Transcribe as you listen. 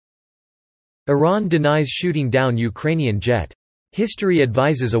Iran denies shooting down Ukrainian jet. History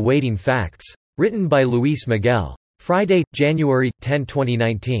advises awaiting facts. Written by Luis Miguel. Friday, January 10,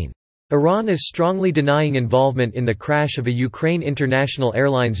 2019. Iran is strongly denying involvement in the crash of a Ukraine International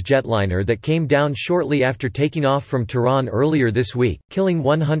Airlines jetliner that came down shortly after taking off from Tehran earlier this week, killing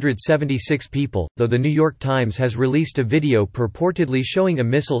 176 people, though the New York Times has released a video purportedly showing a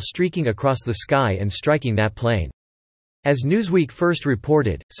missile streaking across the sky and striking that plane. As Newsweek first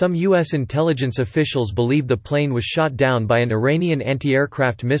reported, some U.S. intelligence officials believe the plane was shot down by an Iranian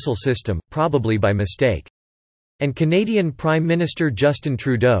anti-aircraft missile system, probably by mistake. And Canadian Prime Minister Justin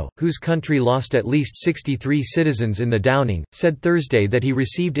Trudeau, whose country lost at least 63 citizens in the downing, said Thursday that he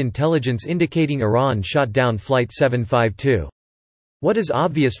received intelligence indicating Iran shot down Flight 752. "What is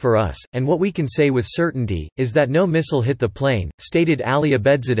obvious for us, and what we can say with certainty, is that no missile hit the plane," stated Ali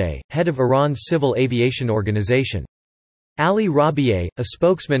Abedzadeh, head of Iran's civil aviation organization. Ali Rabieh, a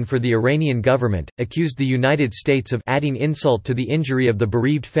spokesman for the Iranian government, accused the United States of adding insult to the injury of the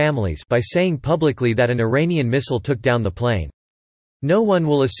bereaved families by saying publicly that an Iranian missile took down the plane. "No one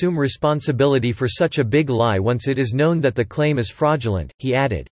will assume responsibility for such a big lie once it is known that the claim is fraudulent," he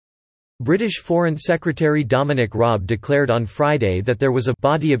added. British Foreign Secretary Dominic Raab declared on Friday that there was a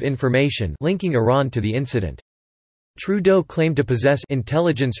body of information linking Iran to the incident. Trudeau claimed to possess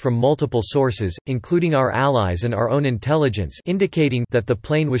intelligence from multiple sources, including our allies and our own intelligence, indicating that the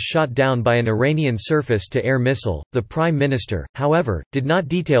plane was shot down by an Iranian surface-to-air missile. The Prime Minister, however, did not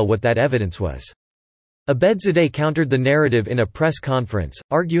detail what that evidence was. Abedzadeh countered the narrative in a press conference,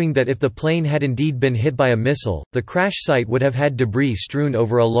 arguing that if the plane had indeed been hit by a missile, the crash site would have had debris strewn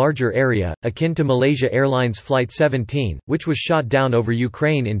over a larger area, akin to Malaysia Airlines Flight 17, which was shot down over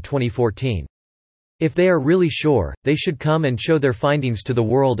Ukraine in 2014. "If they are really sure, they should come and show their findings to the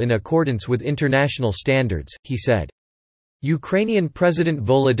world in accordance with international standards," he said. Ukrainian President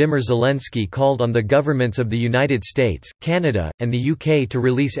Volodymyr Zelensky called on the governments of the United States, Canada, and the UK to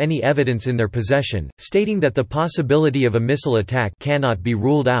release any evidence in their possession, stating that the possibility of a missile attack cannot be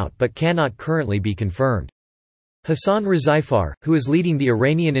ruled out but cannot currently be confirmed. Hassan Rezaifar, who is leading the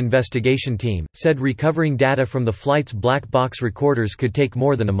Iranian investigation team, said recovering data from the flight's black box recorders could take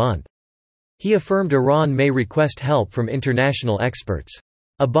more than a month. He affirmed Iran may request help from international experts.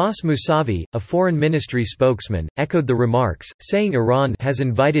 Abbas Mousavi, a foreign ministry spokesman, echoed the remarks, saying Iran has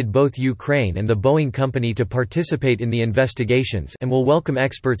invited both Ukraine and the Boeing company to participate in the investigations and will welcome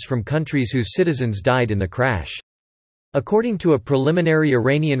experts from countries whose citizens died in the crash. According to a preliminary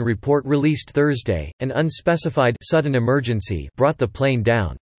Iranian report released Thursday, an unspecified sudden emergency brought the plane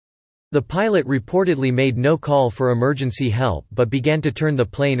down. The pilot reportedly made no call for emergency help but began to turn the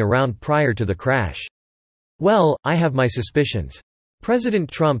plane around prior to the crash. "Well, I have my suspicions,"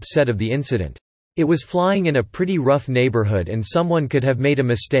 President Trump said of the incident. "It was flying in a pretty rough neighborhood and someone could have made a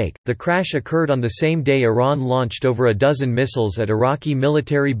mistake." The crash occurred on the same day Iran launched over a dozen missiles at Iraqi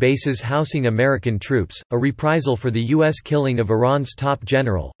military bases housing American troops, a reprisal for the U.S. killing of Iran's top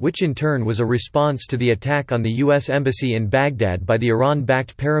general, which in turn was a response to the attack on the U.S. embassy in Baghdad by the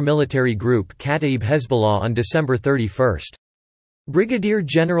Iran-backed paramilitary group Kataib Hezbollah on December 31. Brigadier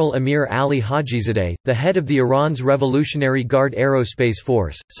General Amir Ali Hajizadeh, the head of the Iran's Revolutionary Guard Aerospace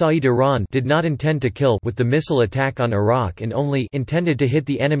Force, Saeed Iran did not intend to kill with the missile attack on Iraq and only intended to hit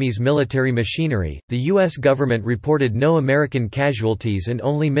the enemy's military machinery. The U.S. government reported no American casualties and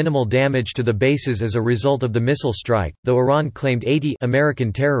only minimal damage to the bases as a result of the missile strike, though Iran claimed 80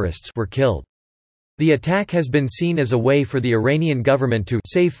 American terrorists were killed. The attack has been seen as a way for the Iranian government to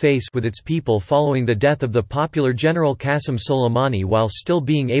save face with its people following the death of the popular General Qasem Soleimani while still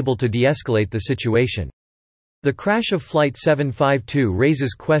being able to de-escalate the situation. The crash of Flight 752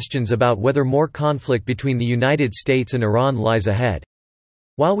 raises questions about whether more conflict between the United States and Iran lies ahead.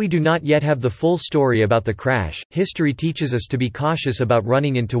 While we do not yet have the full story about the crash, history teaches us to be cautious about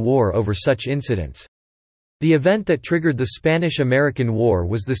running into war over such incidents. The event that triggered the Spanish–American War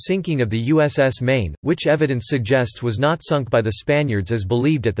was the sinking of the USS Maine, which evidence suggests was not sunk by the Spaniards as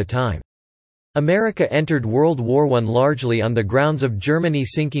believed at the time. America entered World War I largely on the grounds of Germany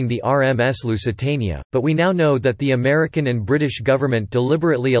sinking the RMS Lusitania, but we now know that the American and British government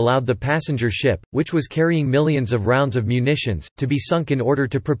deliberately allowed the passenger ship, which was carrying millions of rounds of munitions, to be sunk in order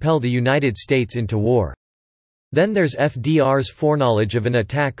to propel the United States into war. Then there's FDR's foreknowledge of an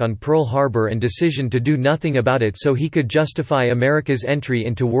attack on Pearl Harbor and decision to do nothing about it so he could justify America's entry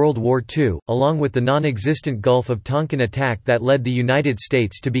into World War II, along with the non-existent Gulf of Tonkin attack that led the United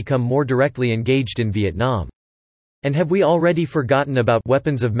States to become more directly engaged in Vietnam. And have we already forgotten about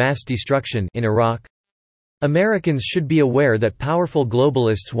weapons of mass destruction in Iraq? Americans should be aware that powerful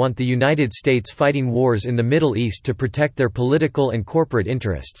globalists want the United States fighting wars in the Middle East to protect their political and corporate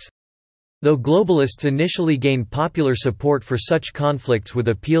interests. Though globalists initially gain popular support for such conflicts with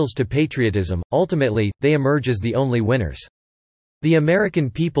appeals to patriotism, ultimately, they emerge as the only winners. The American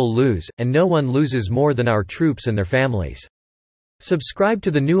people lose, and no one loses more than our troops and their families. Subscribe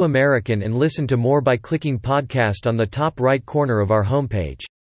to The New American and listen to more by clicking podcast on the top right corner of our homepage.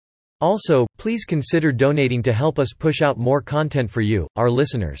 Also, please consider donating to help us push out more content for you, our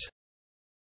listeners.